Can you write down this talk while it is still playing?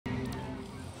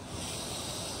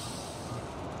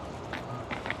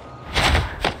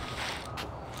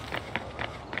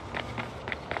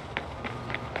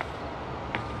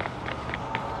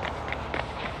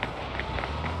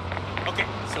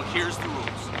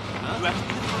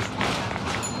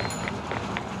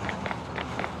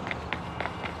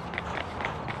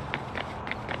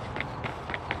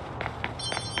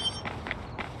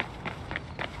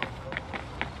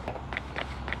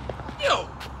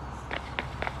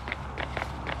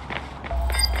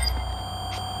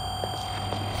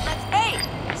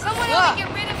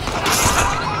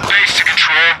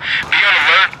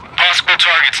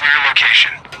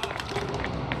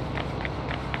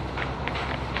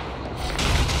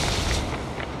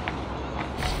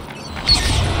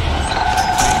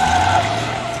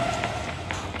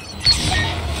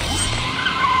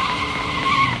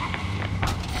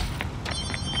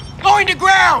To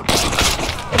ground!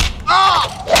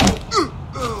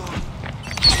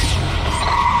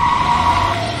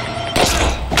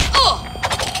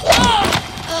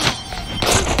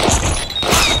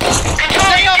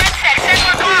 Controlling DedSec,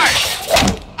 central guard!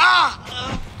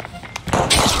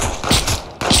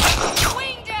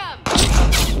 Winged him!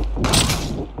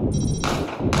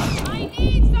 I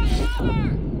need some cover!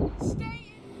 Stay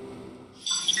in...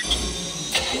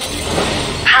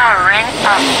 Powering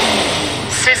up.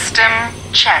 System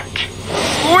check.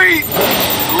 Sweet!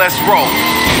 Let's roll.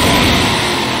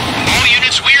 All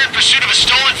units, we are in pursuit of a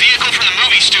stolen vehicle from the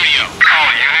movie studio.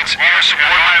 All units, we are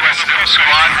supported by resident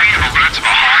squad. We have alerts of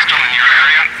a hostile in your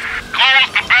area.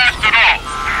 Close the bastard off.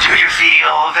 Do you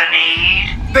feel the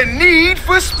need? The need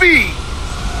for speed.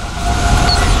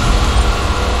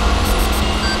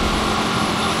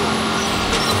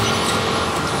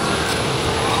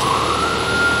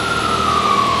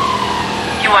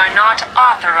 You are not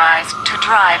authorized to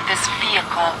drive this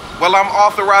vehicle. Well, I'm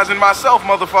authorizing myself,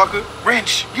 motherfucker.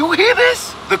 Wrench, you hear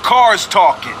this? The car's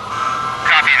talking.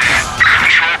 Copy that.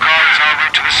 Control car is en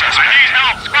route to the suspect. I need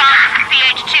help. Squad,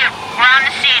 VH2. We're on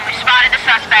the scene. We spotted the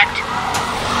suspect.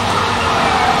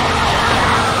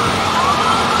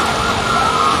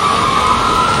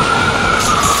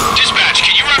 Dispatch,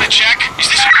 can you run a check? Is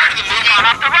this a part of the movie? On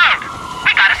off the road.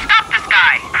 We gotta stop this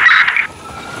guy.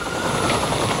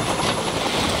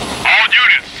 All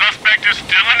units, suspect is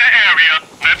still in the area.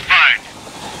 Let's find.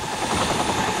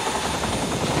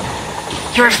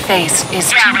 Your face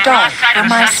is too dark for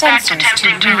my sensors to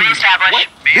read. What?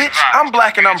 Bitch, I'm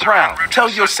black and I'm proud. Tell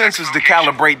your sensors to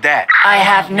calibrate that. I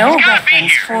have no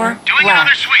reference for Doing black.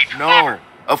 another sweep. No,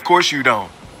 of course you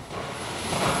don't.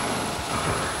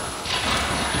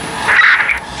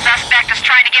 Suspect is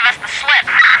trying to give us the slip.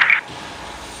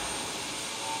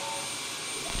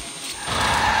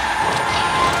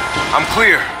 I'm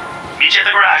clear. Meet you at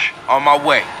the garage. On my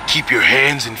way. Keep your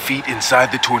hands and feet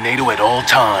inside the tornado at all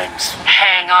times.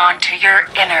 Hang on to your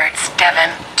innards,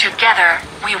 Devin. Together,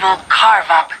 we will carve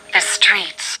up the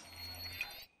streets.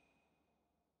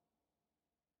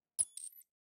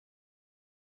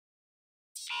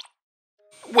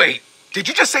 Wait, did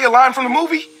you just say a line from the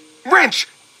movie? Wrench,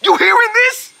 you hearing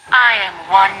this? I am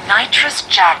one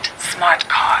nitrous-jacked smart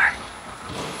car.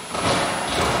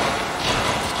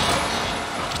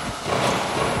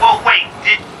 Well, wait,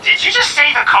 did you just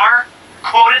say the car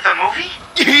quoted the movie?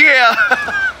 Yeah.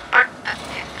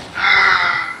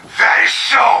 That is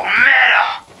so meta!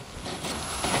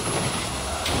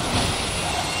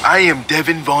 I am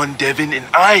Devin Von Devin, and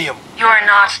I am... You're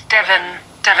not Devin.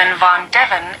 Devin Von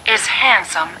Devin is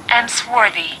handsome and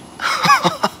swarthy.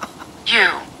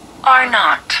 You are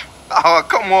not. Oh,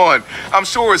 come on. I'm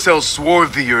sure as hell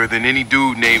swarthier than any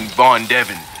dude named Von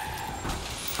Devin.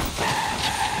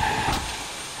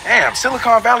 Damn,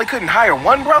 Silicon Valley couldn't hire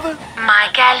one brother? My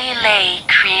Galilei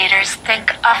creators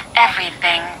think of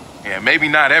everything. Yeah, maybe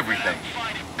not everything.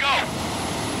 Go.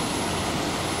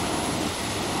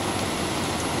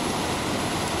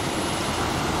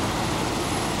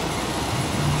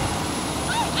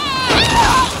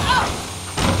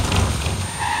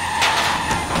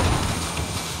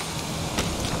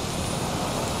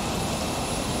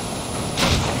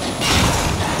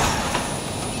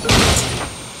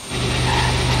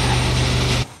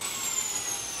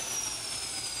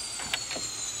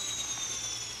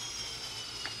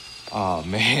 Oh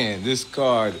man, this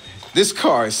car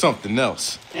is something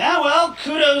else. Yeah, well,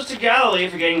 kudos to Galilee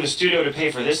for getting the studio to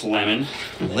pay for this lemon.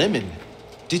 Lemon?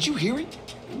 Did you hear it?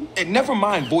 And never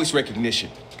mind voice recognition.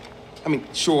 I mean,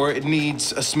 sure, it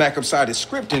needs a smack upside of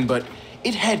scripting, but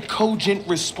it had cogent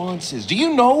responses. Do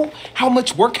you know how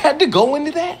much work had to go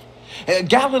into that?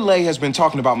 Galilee has been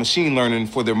talking about machine learning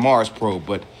for their Mars probe,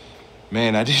 but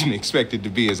man, I didn't expect it to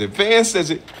be as advanced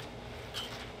as it...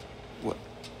 What?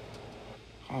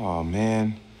 Oh,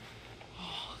 man.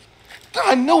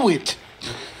 I know it.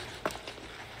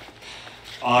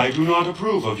 I do not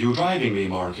approve of you driving me,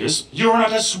 Marcus. You're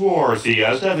not as swarthy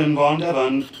as Devin Von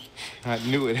Devin. I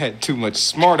knew it had too much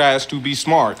smart ass to be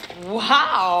smart.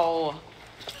 Wow.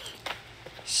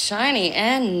 Shiny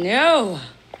and new.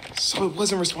 So it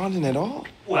wasn't responding at all?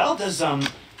 Well, does that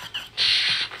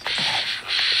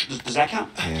count?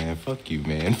 Yeah, fuck you,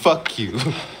 man. Fuck you.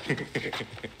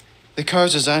 The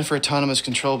car's designed for autonomous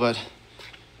control, but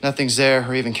nothing's there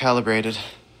or even calibrated.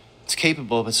 It's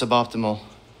capable, but suboptimal.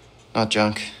 Not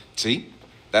junk. See?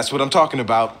 That's what I'm talking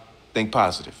about. Think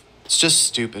positive. It's just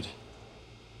stupid.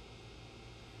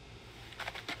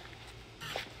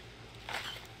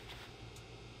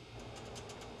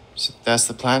 So that's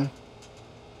the plan?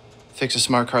 Fix a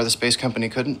smart car the space company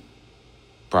couldn't?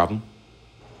 Problem?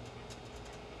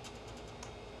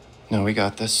 No, we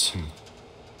got this.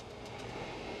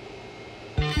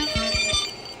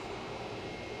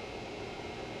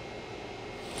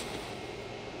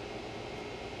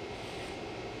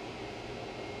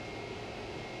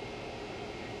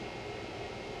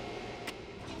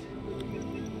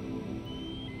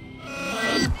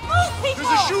 There's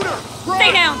a shooter! Run!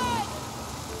 Stay down!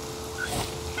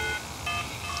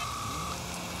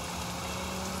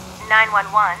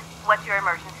 911, what's your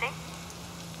emergency?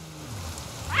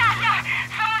 Yeah,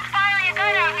 someone's firing a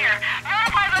gun out here.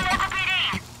 Notify the local PD.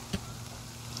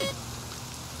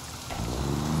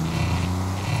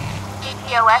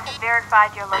 CTOS has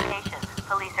verified your location.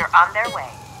 Police are on their way.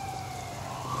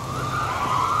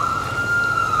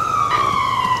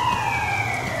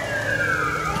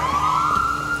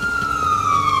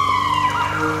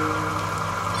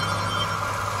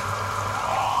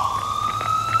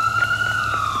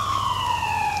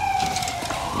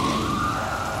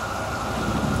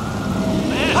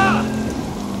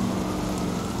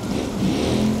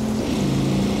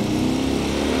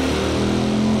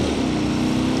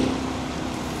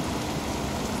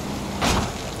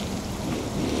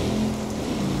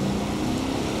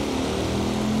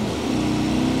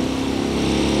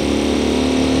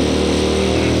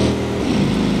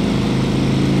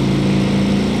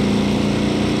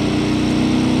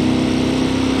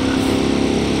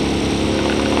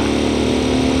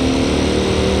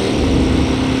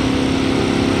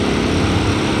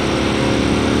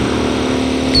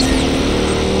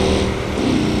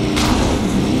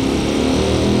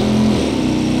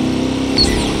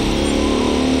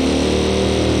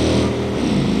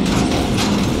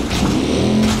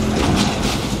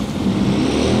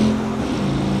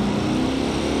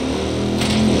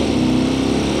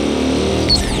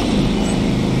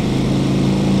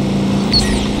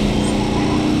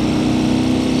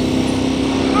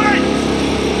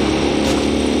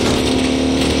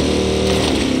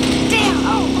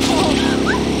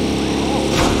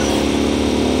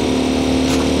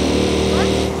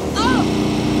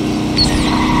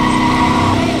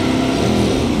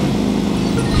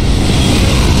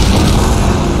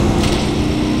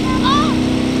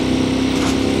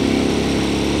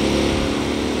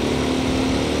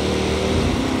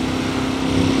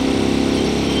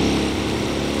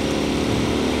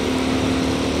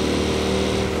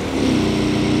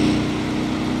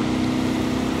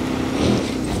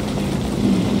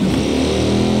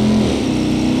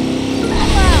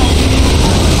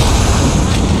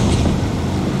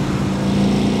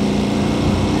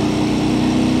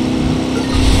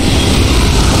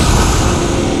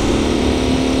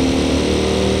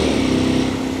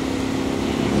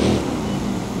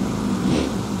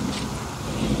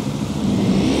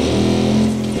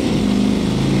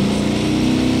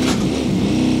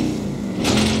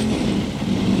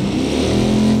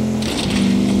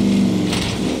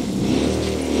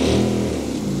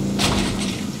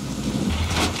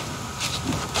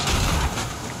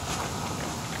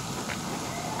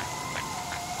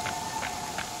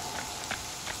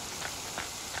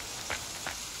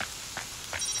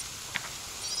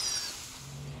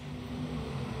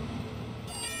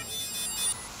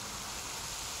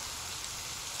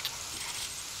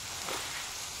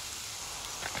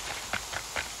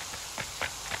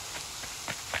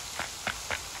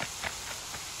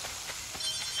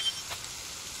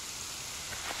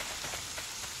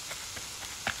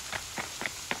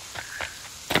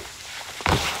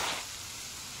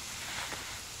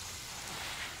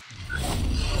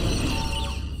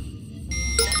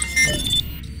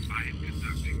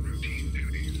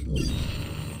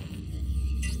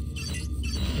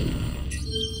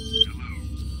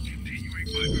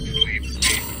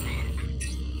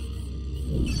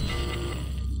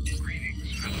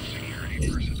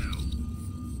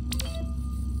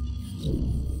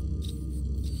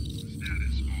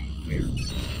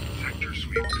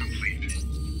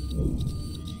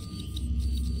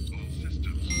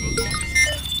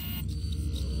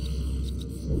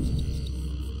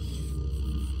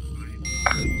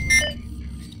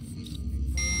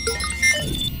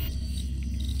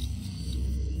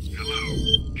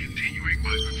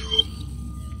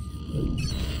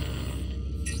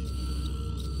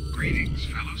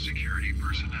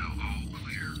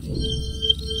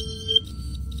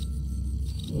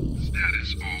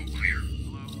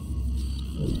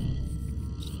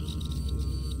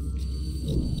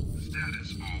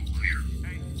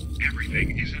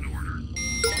 Everything is in order.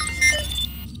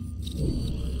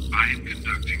 I am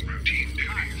conducting routine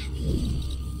duties.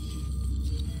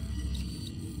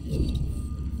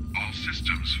 All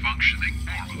systems functioning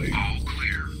normally. All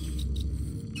clear.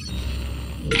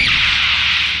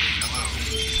 Hello.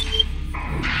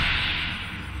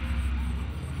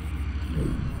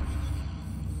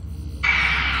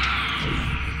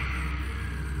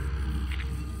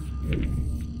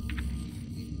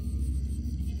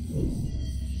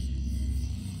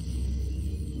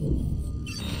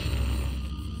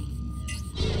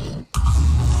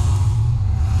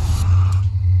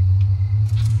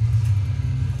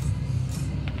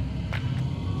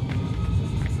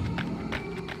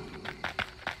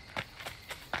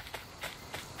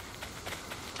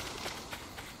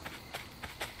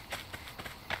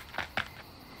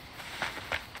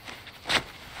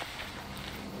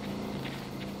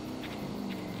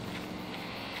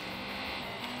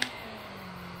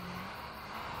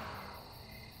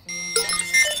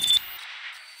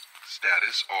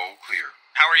 Status all clear.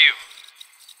 How are you?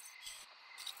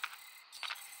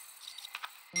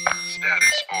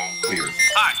 Status all clear.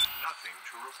 Hi. Nothing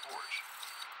to report.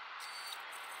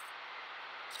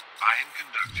 I am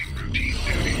conducting routine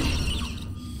duties.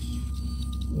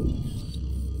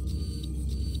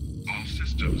 All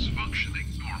systems functioning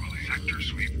normally. Sector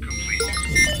sweep complete.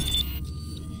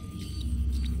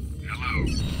 Hello.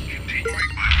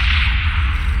 Continuing my...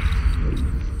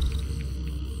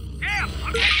 Damn!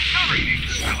 I'm taking cover!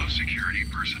 Greetings, fellow security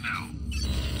personnel.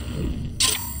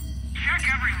 Check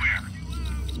everywhere!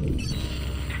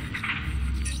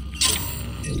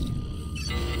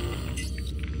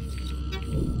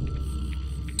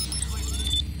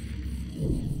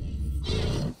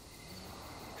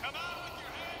 Come on with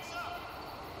your hands up!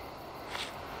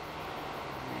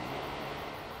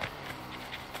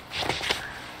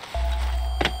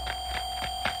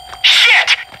 Shit!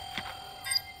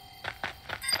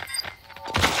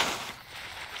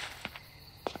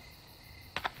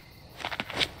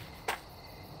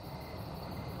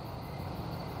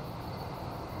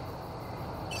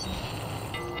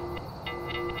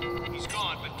 He's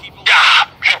gone, but keep alive.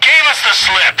 He gave us the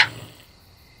slip!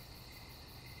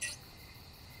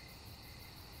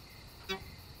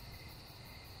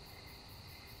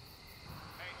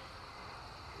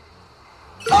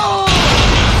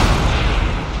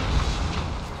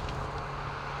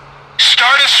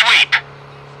 Start a sweep!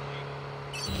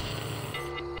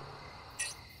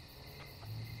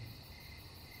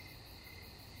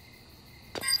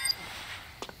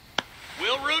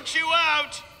 We'll root you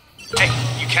out! Hey,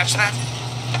 you catch that?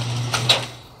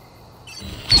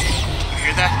 You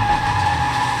hear that?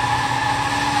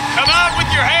 Come out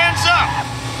with your hands up!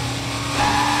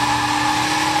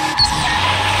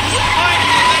 We'll find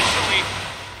you eventually.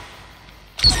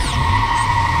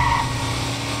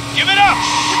 Give it up!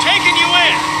 We're taking you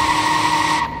in!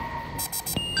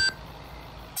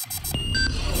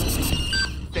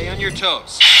 Stay on your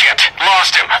toes. Shit!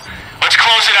 Lost him! Let's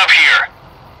close it up here.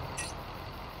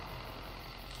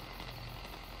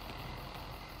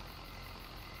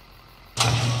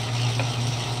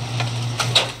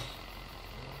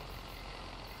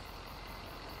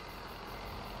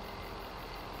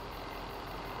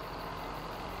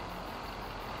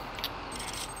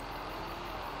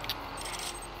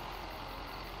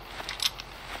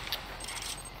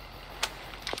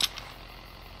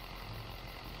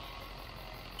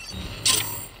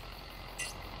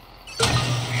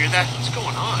 Hear that? What's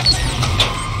going on?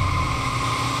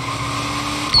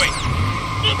 Wait.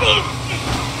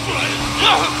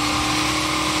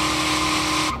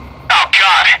 Oh,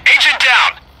 God. Agent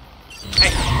down. Hey,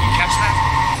 you catch that?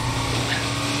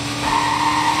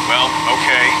 Well,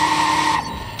 okay.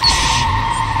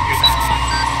 Hear that?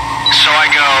 So I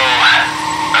go...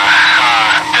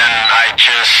 then I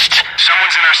just...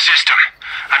 Someone's in our system.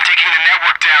 I'm taking the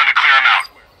network down to clear them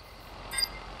out.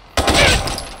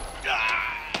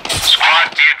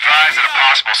 Squad, be advised that a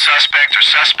possible suspect or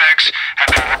suspects have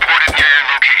been reported near your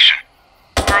location.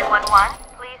 911,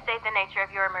 please state the nature of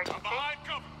your emergency.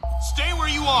 Stay where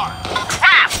you are.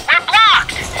 Crap! We're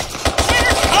blocked!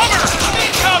 Cover! I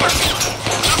need cover!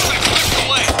 Somebody pushed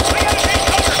away. I gotta take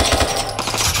cover!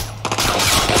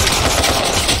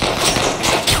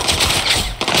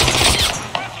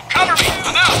 Cover me!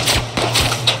 I'm out!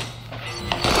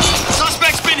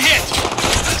 Suspect's been hit!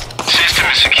 System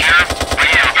is secure.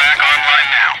 Bring her back online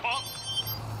now.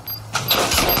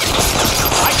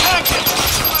 I tagged him!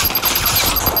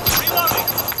 Reloading!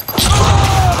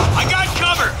 I got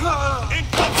cover! In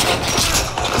cover!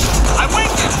 I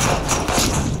winked him!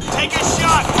 Take a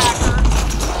shot, hacker!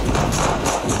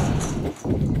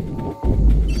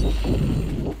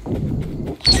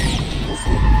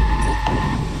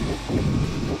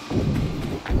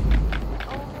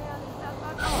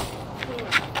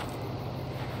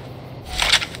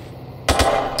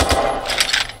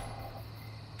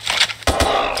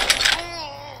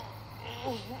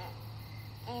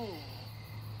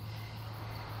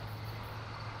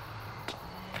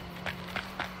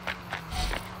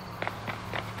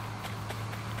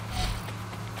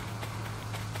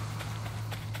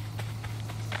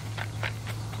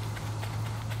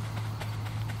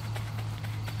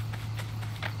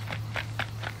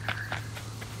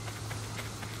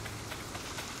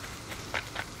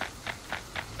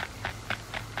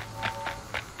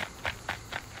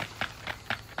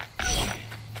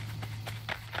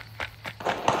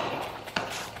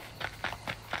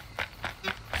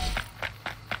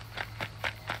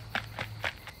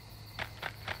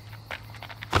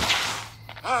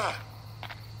 Lights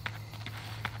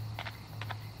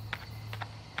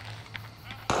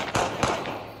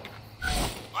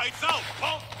out,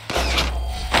 Paul.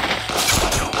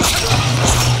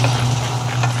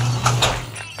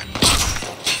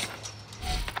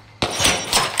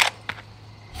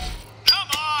 Come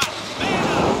on, man!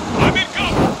 I'm in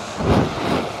cover.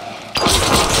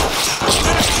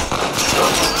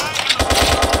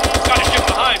 Gotta get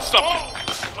behind something.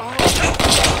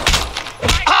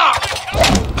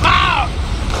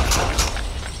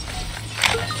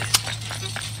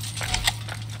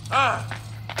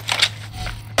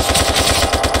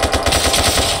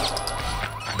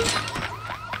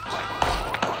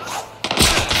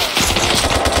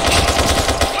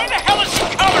 Where the hell is he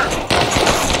cover?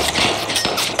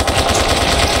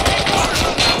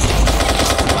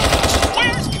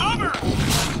 Where's cover?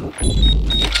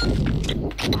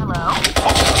 Hello?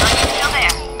 Are you still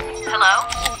there? Hello?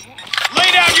 Lay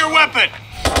down your weapon.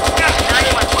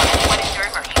 911, what is your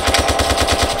emergency?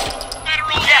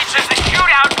 Federal Yes, there's a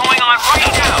shootout going on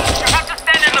right now. You have to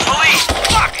send in the police.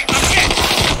 Fuck! I'm hit!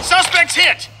 Suspect's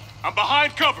hit! I'm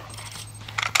behind cover.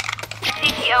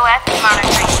 CTOS is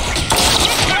monitoring.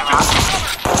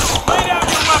 Lay down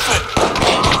your weapon!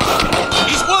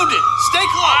 He's wounded! Stay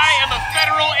close! I am a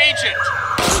federal agent!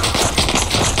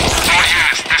 All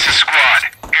units, this is Squad.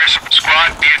 Squad,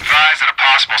 be advised that a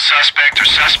possible suspect or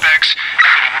suspects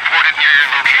have been reported near your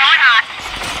location. Going hot.